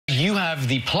you have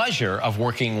the pleasure of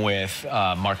working with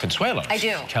Mark Consuelos. I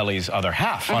do. Kelly's other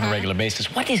half on a regular basis.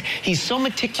 He's so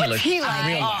meticulous. What's he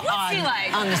like? What's he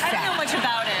like? On the set. I don't know much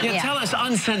about him. Yeah, tell us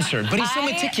uncensored, but he's so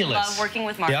meticulous. I love working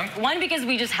with Mark. Yeah? One, because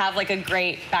we just have like a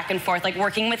great back and forth. Like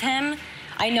working with him,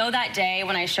 I know that day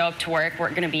when I show up to work,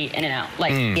 we're gonna be in and out.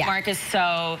 Like Mark is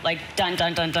so like done,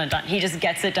 done, done, done, done. He just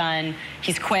gets it done.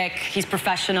 He's quick, he's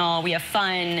professional, we have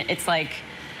fun. It's like,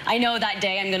 I know that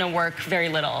day I'm gonna work very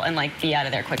little and like be out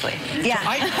of there quickly. Yeah.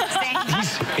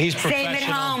 He's professional. Same at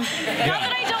home. Yeah. Not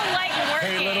that I don't like working.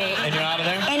 Very little, and you're out of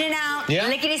there? In and out. Yeah.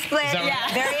 Lickety split. Is that right?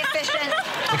 Yeah. Very efficient.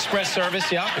 Express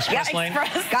service, yeah. Express lane.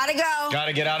 Gotta go.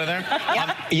 Gotta get out of there.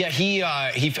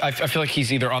 I feel like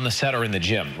he's either on the set or in the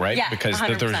gym, right? Yeah, because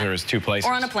 100%. there's two places.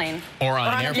 Or on a plane. Or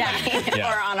on an airplane.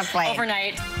 Yeah. Or on a plane.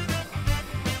 Overnight.